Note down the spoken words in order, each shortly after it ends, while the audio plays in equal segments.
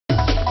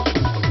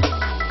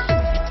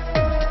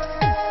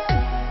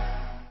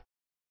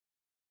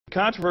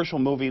Controversial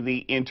movie The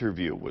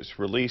Interview was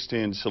released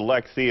in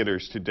select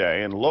theaters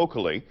today, and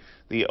locally,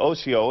 the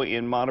OCO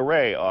in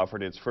Monterey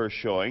offered its first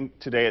showing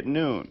today at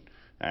noon.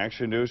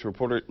 Action News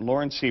reporter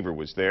Lauren Seaver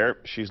was there.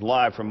 She's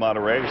live from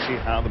Monterey to see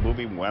how the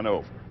movie went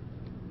over.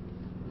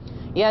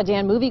 Yeah,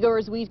 Dan,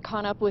 moviegoers we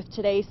caught up with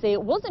today say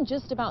it wasn't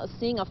just about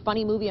seeing a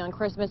funny movie on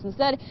Christmas.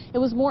 Instead, it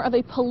was more of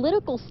a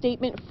political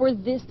statement for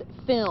this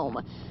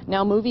film.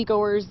 Now,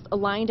 moviegoers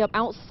lined up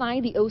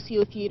outside the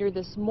OCO theater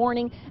this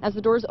morning. As the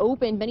doors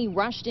opened, many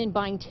rushed in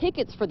buying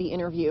tickets for The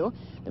Interview.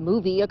 The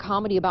movie, a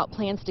comedy about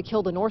plans to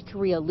kill the North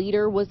Korea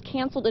leader, was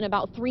canceled in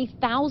about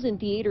 3,000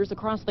 theaters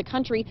across the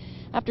country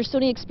after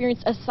Sony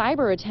experienced a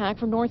cyber attack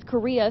from North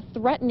Korea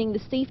threatening the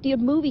safety of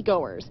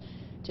moviegoers.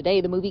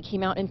 Today, the movie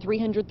came out in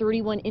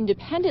 331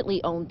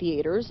 independently owned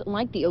theaters,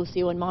 like the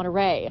OCO in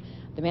Monterey.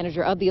 The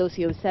manager of the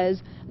OCO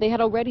says they had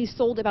already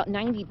sold about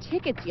 90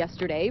 tickets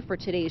yesterday for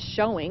today's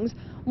showings,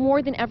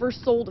 more than ever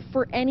sold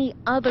for any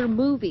other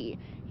movie.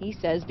 He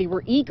says they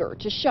were eager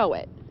to show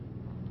it.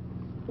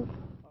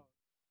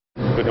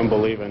 We don't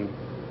believe in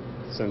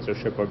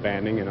censorship or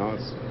banning,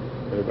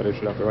 everybody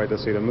should have the right to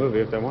see the movie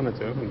if they wanted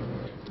to.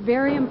 It's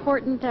very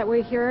important that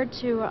we're here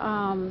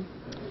to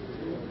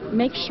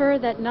make sure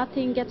that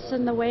nothing gets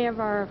in the way of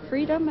our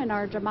freedom and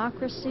our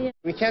democracy.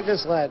 We can't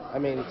just let,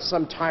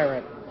 some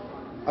tyrant,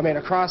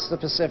 across the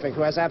Pacific,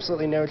 who has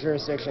absolutely no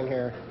jurisdiction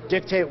here,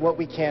 dictate what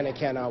we can and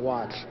cannot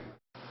watch.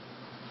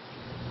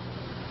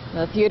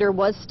 The theater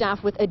was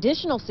staffed with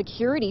additional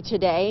security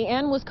today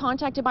and was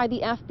contacted by the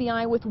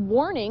FBI with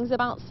warnings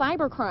about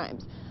cyber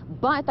crimes.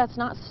 But that's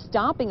not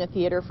stopping the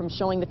theater from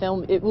showing the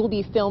film. It will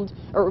be filmed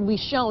or will be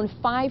shown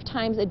 5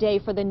 times a day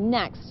for the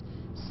next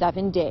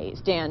 7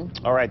 days. Dan.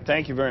 All right,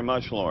 thank you very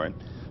much, Lauren.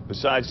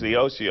 Besides the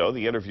OCO,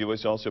 The Interview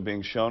is also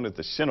being shown at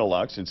the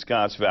Cinelux in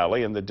Scotts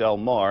Valley and the Del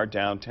Mar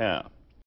downtown.